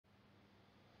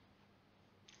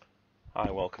Hi,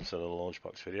 welcome to the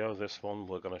Launchbox video. This one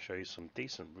we're going to show you some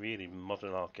decent, really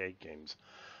modern arcade games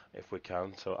if we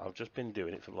can. So I've just been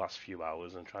doing it for the last few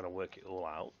hours and trying to work it all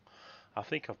out. I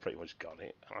think I've pretty much got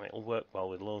it and it'll work well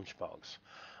with Launchbox.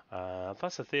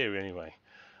 That's the theory anyway.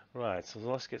 Right, so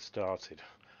let's get started.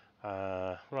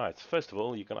 Right, first of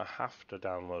all you're going to have to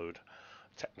download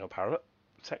Technoparrot.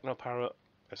 Technoparrot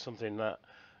is something that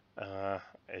uh,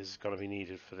 is going to be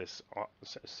needed for this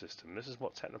system. This is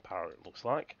what Technoparrot looks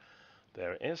like.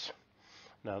 There it is.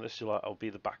 Now this will be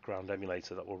the background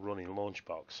emulator that will run in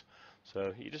Launchbox.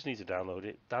 So you just need to download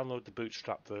it. Download the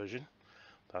bootstrap version.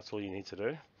 That's all you need to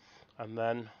do. And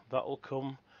then that will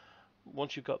come,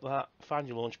 once you've got that, find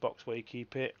your Launchbox where you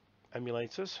keep it.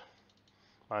 Emulators.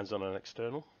 Mine's on an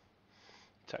external.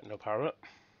 Technoparrot.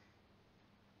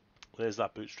 There's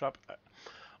that bootstrap.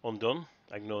 Undone.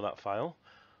 Ignore that file.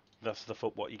 That's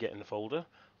what you get in the folder.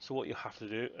 So what you have to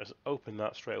do is open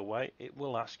that straight away. It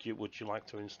will ask you, would you like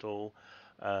to install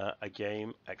a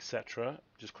game, etc.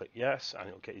 Just click yes, and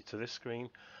it'll get you to this screen.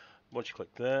 Once you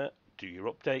click there, do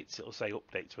your updates. It'll say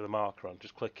updates with a marker on.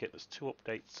 Just click it. There's 2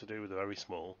 updates to do. They're very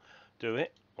small. Do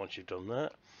it. Once you've done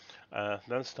that,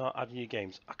 then start adding your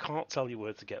games. I can't tell you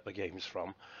where to get the games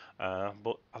from,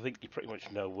 but I think you pretty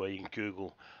much know where you can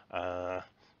Google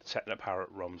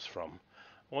Technoparrot ROMs from.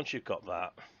 Once you've got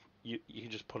that, you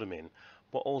can just put them in.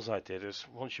 What all I did is,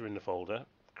 once you're in the folder,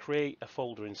 create a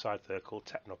folder inside there called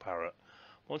Technoparrot.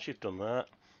 Once you've done that,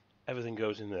 everything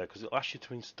goes in there because it'll ask you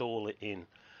to install it in.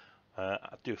 I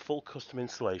do a full custom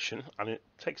installation and it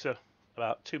takes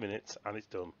about 2 minutes and it's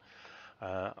done.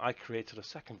 I created a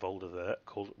second folder there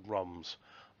called ROMs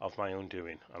of my own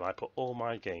doing, and I put all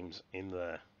my games in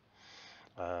there.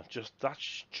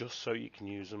 That's just so you can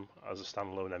use them as a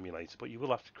standalone emulator, but you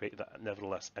will have to create that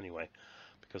nevertheless anyway,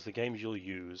 because the games you'll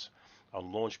use on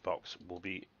Launchbox will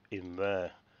be in there.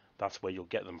 That's where you'll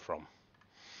get them from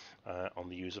on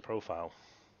the user profile.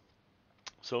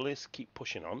 So let's keep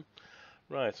pushing on.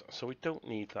 Right, so we don't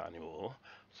need that anymore,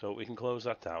 so we can close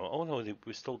that down. Oh no,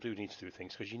 we still do need to do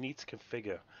things because you need to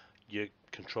configure your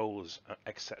controllers,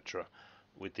 etc.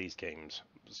 with these games,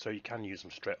 so you can use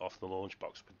them straight off the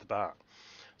Launchbox with the bar.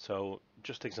 So,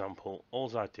 just example,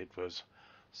 all I did was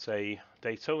say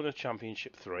Daytona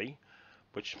Championship 3,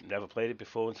 which never played it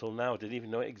before until now, didn't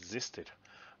even know it existed.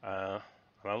 And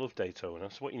I love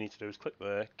Daytona, so what you need to do is click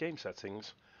there, Game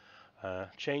Settings,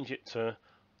 change it to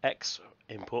X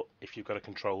input if you've got a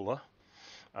controller,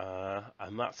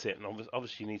 and that's it. And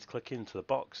obviously you need to click into the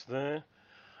box there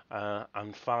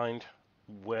and find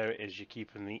where it is you're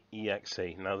keeping the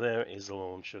exe. Now there is the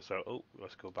launcher, so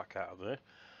let's go back out of there.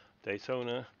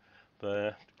 Daytona,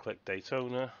 there, click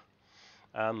Daytona,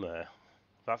 and there.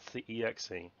 That's the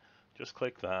exe. Just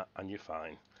click that and you're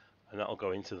fine, and that'll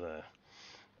go into there.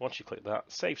 Once you click that,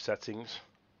 save settings,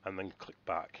 and then click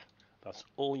back. That's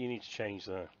all you need to change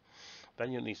there.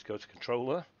 Then you'll need to go to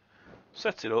controller,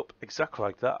 set it up exactly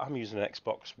like that. I'm using an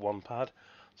Xbox One pad,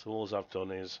 so all I've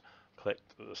done is click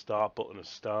the start button to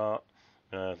start,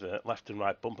 the left and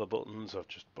right bumper buttons. I've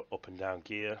just put up and down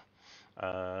gear,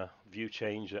 view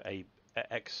change at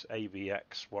X, A, B,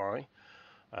 X, Y,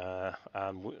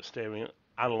 and steering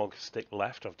analog stick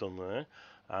left I've done there,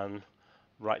 and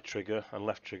right trigger and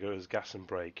left trigger is gas and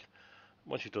brake.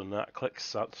 Once you've done that, click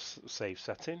save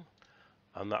setting,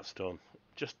 and that's done.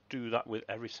 Just do that with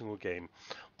every single game.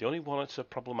 The only one that's a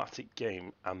problematic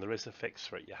game, and there is a fix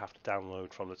for it, you have to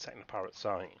download from the Technoparrot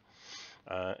site,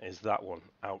 is that one,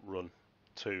 Outrun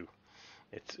 2.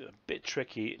 It's a bit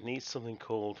tricky. It needs something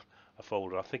called a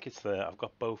folder. I think it's there. I've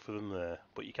got both of them there,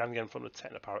 but you can get them from the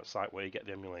Technoparrot site where you get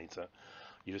the emulator.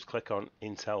 You just click on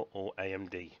Intel or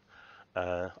AMD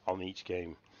on each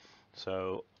game.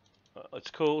 So it's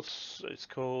called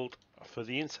for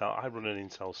the Intel. I run an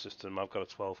Intel system. I've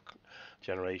got a 12th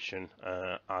generation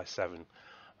i7,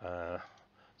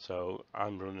 so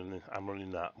I'm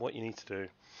running that. What you need to do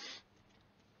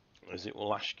is it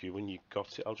will ask you when you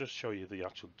got it. I'll just show you the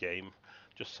actual game.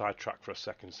 Just sidetrack for a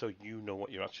second so you know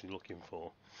what you're actually looking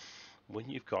for. When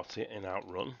you've got it in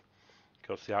Outrun,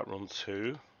 go to the Outrun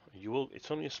 2.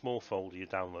 It's only a small folder you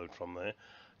download from there.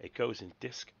 It goes in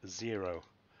disk 0,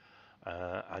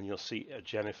 and you'll see a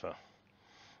Jennifer.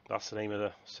 That's the name of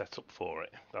the setup for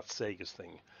it. That's Sega's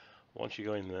thing. Once you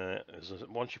go in there,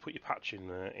 once you put your patch in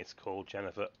there, it's called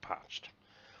Jennifer Patched.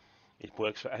 It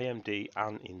works for AMD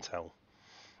and Intel,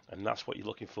 and that's what you're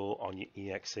looking for on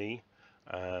your exe,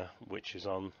 which is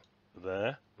on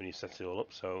there when you set it all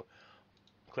up. So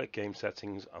click Game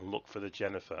Settings and look for the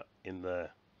Jennifer in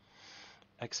there.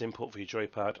 X input for your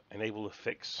joypad, enable the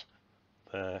fix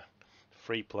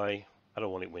free play. I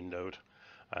don't want it windowed.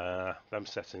 Them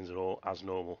settings are all as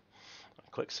normal.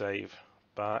 click save,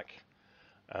 back,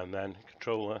 and then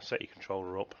controller, set your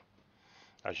controller up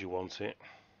as you want it,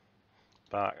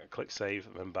 back, click save,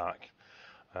 and then back,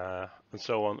 and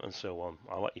so on and so on.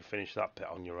 I'll let you finish that bit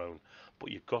on your own,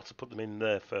 but you've got to put them in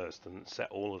there first and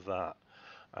set all of that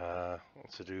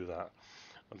to do that.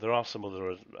 There are some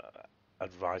other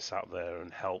advice out there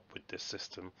and help with this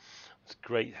system. It's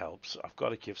great helps. I've got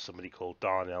to give somebody called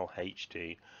Darnell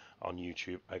HD on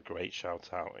YouTube a great shout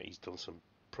out. He's done some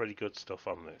pretty good stuff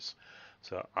on this,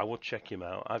 so I would check him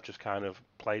out. I've just kind of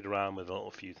played around with a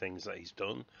little few things that he's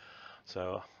done,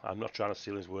 so I'm not trying to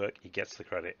steal his work. He gets the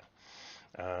credit.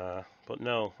 But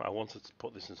no, I wanted to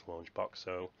put this into Launchbox,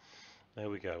 so there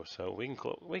we go. So we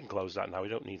can close that now. We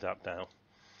don't need that now.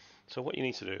 So what you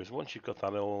need to do is, once you've got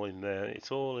that all in there,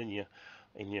 it's all in your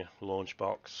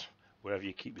Launchbox, wherever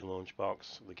you keep your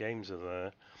Launchbox. The games are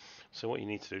there. So what you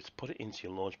need to do to put it into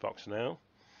your Launchbox now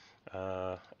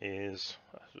is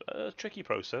a tricky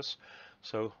process.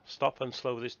 So stop and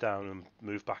slow this down and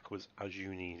move backwards as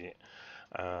you need it.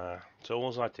 So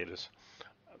all I did is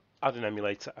add an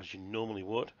emulator as you normally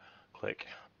would. Click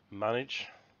manage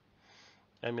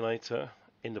emulator.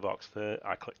 In the box there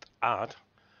I clicked add,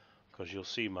 because you'll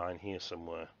see mine here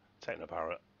somewhere,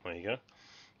 Tekonparrot. There you go.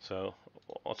 So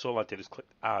that's all I did is click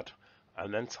add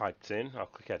and then typed in, I'll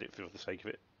click edit for the sake of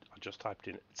it, I just typed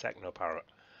in Tekonparrot.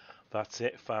 That's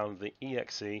it. Found the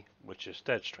exe, which is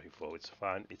dead straightforward to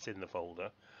find. It's in the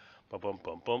folder. Bum bum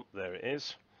bum bum, there it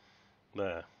is.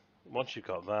 There. Once you've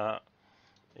got that,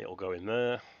 it'll go in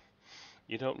there.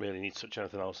 You don't really need to touch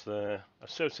anything else there.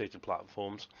 Associated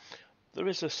platforms. There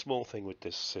is a small thing with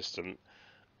this system.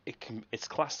 It's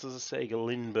classed as a Sega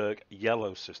Lindburgh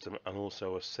yellow system and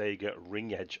also a Sega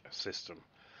ring edge system.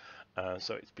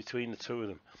 So it's between the two of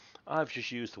them. I've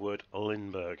just used the word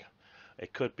Lindburgh.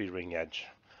 It could be ring edge.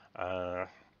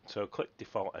 So click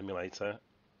default emulator.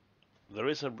 There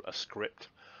is a script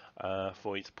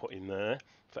for you to put in there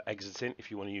for exiting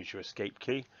if you want to use your escape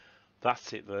key.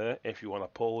 That's it there. If you want to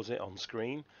pause it on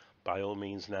screen, by all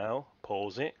means now,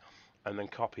 pause it and then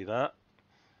copy that.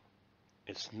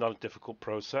 It's not a difficult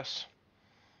process.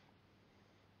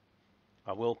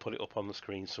 I will put it up on the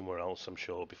screen somewhere else, I'm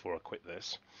sure, before I quit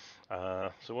this.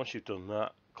 So once you've done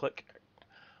that, click.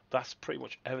 That's pretty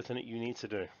much everything that you need to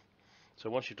do. So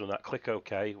once you've done that, click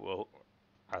OK,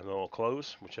 and or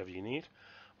close, whichever you need.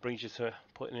 Brings you to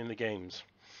putting in the games.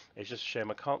 It's just a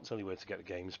shame I can't tell you where to get the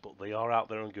games, but they are out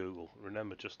there on Google.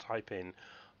 Remember, just type in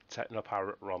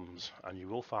Tekonparrot ROMs and you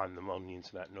will find them on the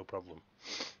internet, no problem.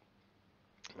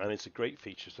 And it's a great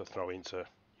feature to throw into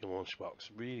your Launchbox.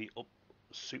 Really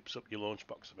soups up your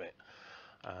Launchbox a bit.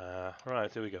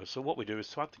 Right, there we go. So what we do is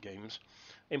to add the games,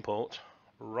 import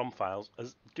ROM files.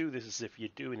 Do this as if you're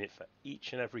doing it for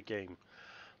each and every game.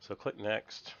 So click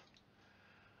next,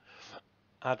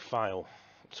 add file.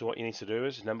 So what you need to do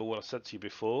is, remember what I said to you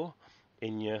before,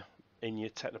 in your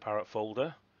Tekonparrot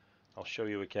folder. I'll show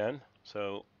you again.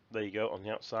 So there you go, on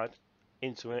the outside,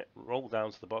 into it, roll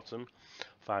down to the bottom,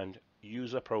 find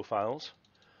user profiles,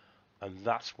 and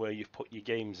that's where you've put your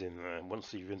games in there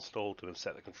once you've installed them and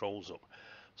set the controls up.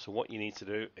 So what you need to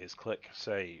do is click,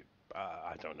 say,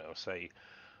 I don't know, say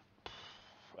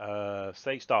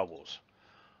Star Wars.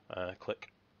 Click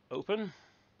open.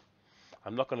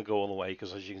 I'm not going to go all the way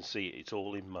because, as you can see, it's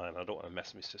all in mine. I don't want to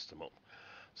mess my system up.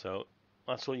 So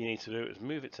that's all you need to do is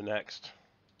move it to next.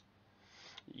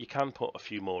 You can put a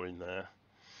few more in there.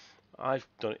 I've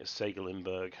done it as Sega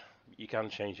Lindburgh. You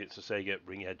can change it to Sega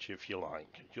Ring Edge if you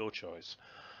like. Your choice.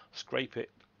 Scrape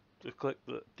it. Click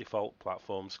the default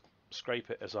platforms. Scrape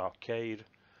it as arcade,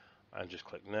 and just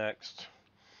click next.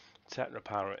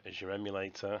 Tekonparrot is your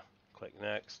emulator. Click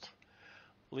next.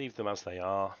 Leave them as they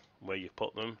are, where you've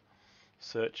put them.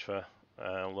 Search for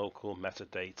local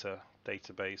metadata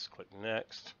database. Click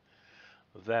next.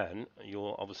 Then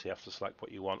you'll obviously have to select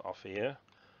what you want off here.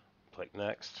 Click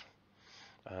next.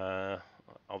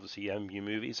 Obviously, MU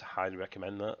Movies, highly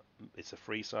recommend that. It's a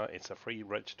free site. It's a free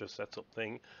register setup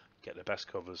thing. Get the best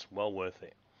covers. Well worth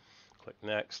it. Click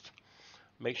next.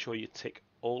 Make sure you tick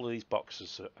all of these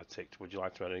boxes that are ticked. Would you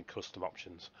like to add any custom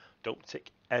options? Don't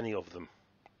tick any of them.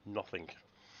 Nothing.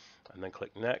 And then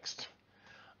click next.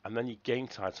 And then your game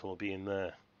title will be in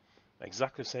there.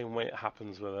 Exactly the same way it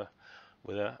happens with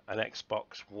an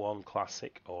Xbox One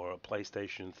Classic or a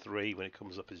PlayStation 3 when it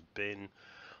comes up as bin.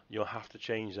 You'll have to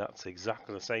change that to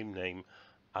exactly the same name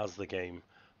as the game,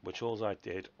 which all I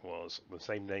did was the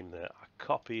same name there. I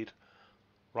copied,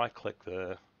 right click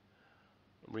there,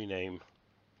 rename,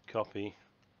 copy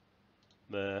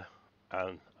there,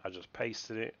 and I just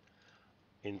pasted it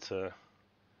into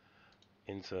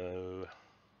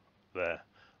there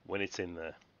when it's in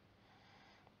there.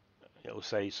 it'll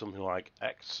say something like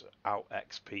X out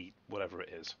XP, whatever it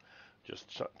is.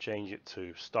 Just change it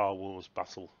to Star Wars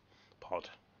Battle Pod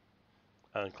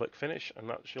and click finish, and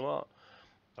that's your lot.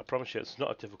 I promise you, it's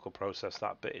not a difficult process,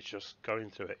 that bit. It's just going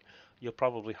through it. You'll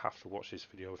probably have to watch this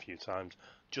video a few times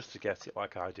just to get it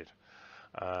like I did.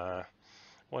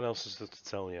 What else is there to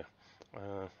tell you?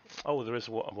 Oh, there is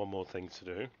one more thing to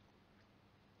do.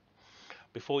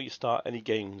 Before you start any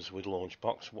games with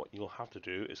Launchbox, what you'll have to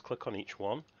do is click on each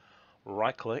one,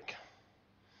 right click,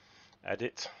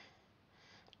 edit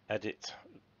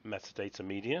metadata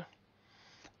media.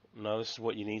 Now this is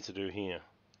what you need to do here.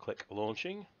 Click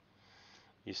launching.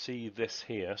 You see this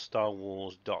here, Star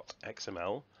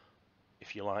Wars.xml.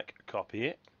 If you like, copy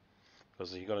it,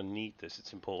 because you're going to need this,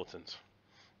 it's important.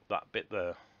 That bit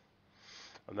there.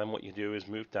 And then what you do is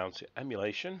move down to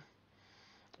emulation.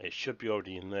 It should be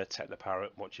already in there, Tekonparrot,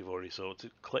 what you've already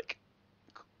sorted. Click,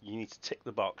 you need to tick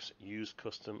the box, use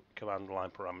custom command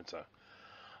line parameter.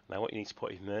 Now what you need to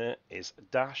put in there is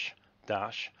dash,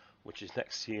 which is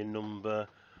next to your number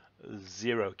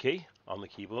 0 key on the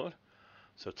keyboard.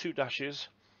 So 2 dashes,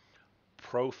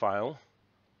 profile,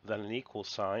 then an equal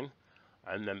sign,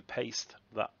 and then paste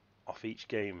that off each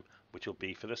game, which will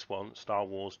be for this one, Star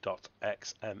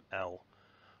Wars.xml,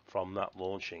 from that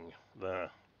launching there.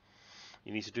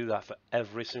 You need to do that for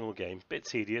every single game. Bit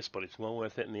tedious, but it's well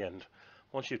worth it in the end.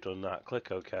 Once you've done that,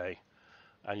 click OK,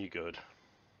 and you're good.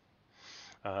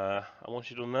 And once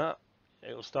you've done that,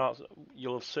 it'll start.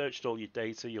 You'll have searched all your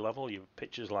data, your level, your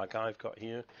pictures like I've got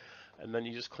here, and then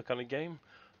you just click on a game.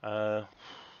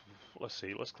 Let's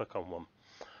see. Let's click on one.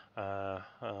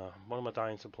 What am I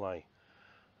dying to play?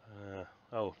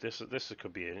 Oh, this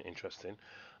could be interesting.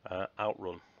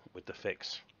 Outrun with the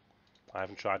fix. I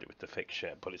haven't tried it with the fix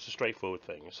yet, but it's a straightforward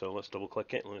thing. So let's double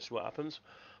click it and let's see what happens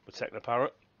with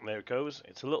Tekonparrot. There it goes.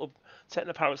 It's a little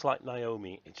Tekonparrot's like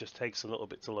Naomi. It just takes a little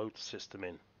bit to load the system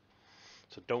in.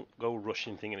 So don't go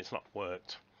rushing thinking it's not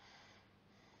worked.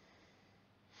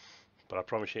 But I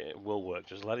promise you it will work.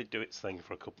 Just let it do its thing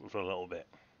for a little bit.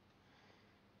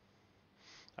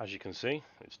 As you can see,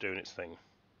 it's doing its thing.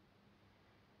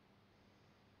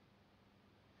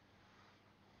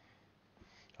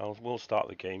 We'll start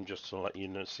the game just to let you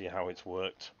know, see how it's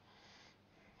worked.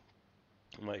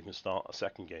 I might even start a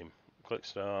second game. Click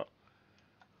start.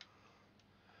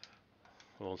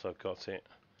 Once I've got it,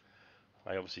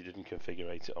 I obviously didn't configure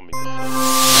it on my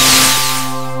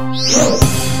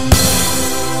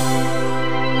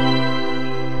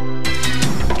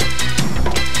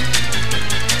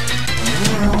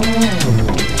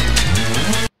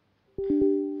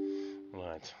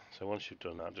Right, so once you've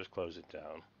done that, just close it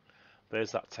down.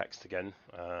 There's that text again,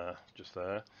 just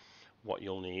there. What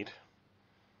you'll need.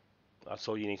 That's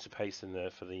all you need to paste in there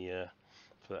for the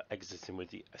exiting with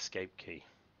the escape key.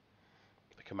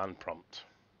 The command prompt.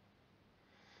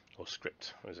 Or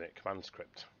script, is it? Command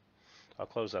script. I'll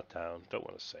close that down. Don't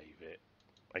want to save it.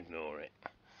 Ignore it.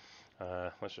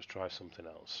 Let's just try something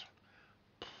else.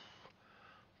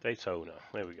 Daytona.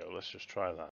 There we go. Let's just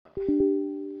try that.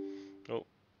 Oh,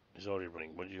 it's already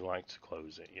running. Would you like to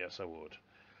close it? Yes, I would.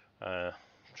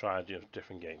 Try a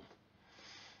different game.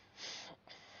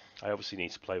 I obviously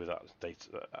need to play with that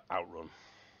data outrun.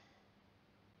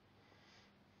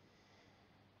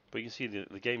 But you can see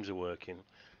the games are working.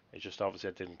 It's just obviously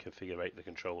I didn't configure the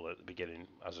controller at the beginning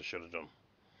as I should have done.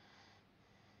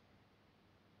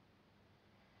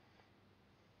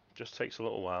 Just takes a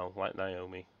little while, like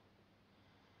Naomi.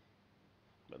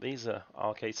 But these are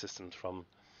arcade systems from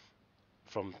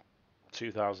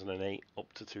 2008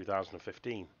 up to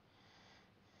 2015.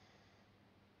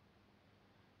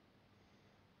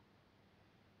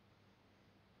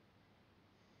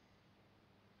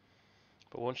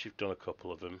 But once you've done a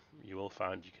couple of them, you will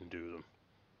find you can do them.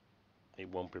 It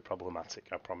won't be problematic,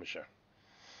 I promise you.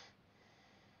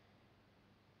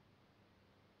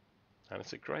 And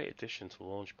it's a great addition to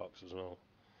Launchbox as well.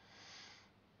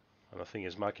 And the thing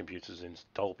is, my computer's in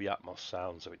Dolby Atmos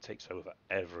sound, so it takes over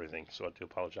everything. So I do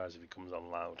apologise if it comes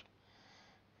on loud.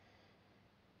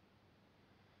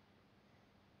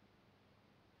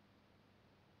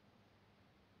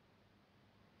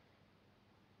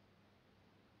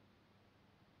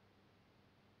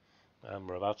 And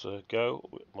we're about to go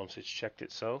once it's checked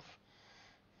itself.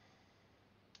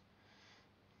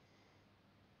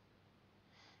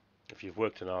 If you've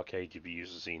worked in arcade, you'd be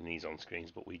used to seeing these on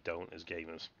screens, but we don't as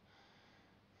gamers.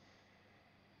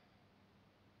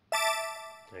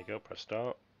 There you go, press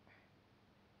start.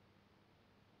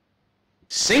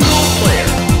 Single player.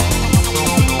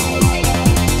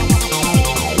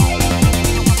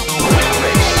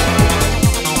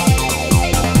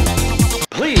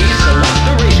 Please select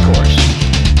the race course.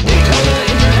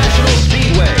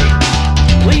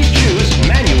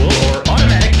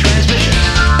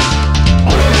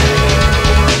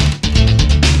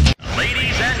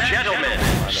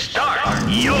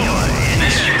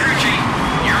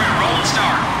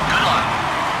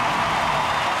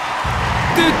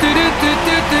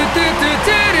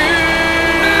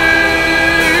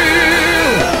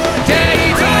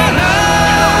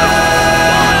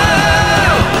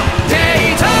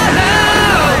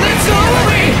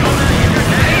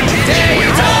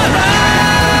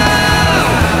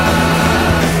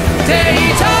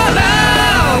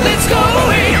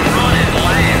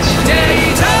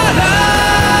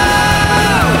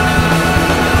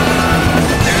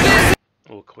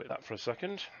 quit that for a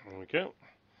second. There we go.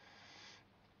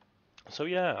 So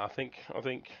yeah, I think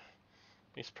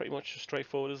it's pretty much as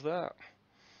straightforward as that.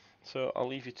 So I'll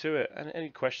leave you to it. And any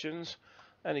questions,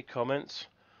 any comments,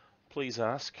 please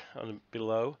ask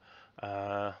below.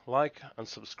 Like and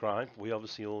subscribe. We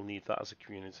obviously all need that as a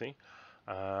community.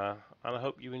 And I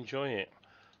hope you enjoy it.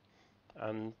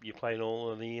 And you're playing all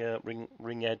of the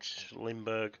ring edge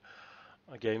Lindburgh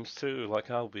games too,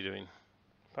 like I'll be doing.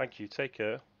 Thank you. Take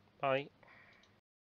care. Bye.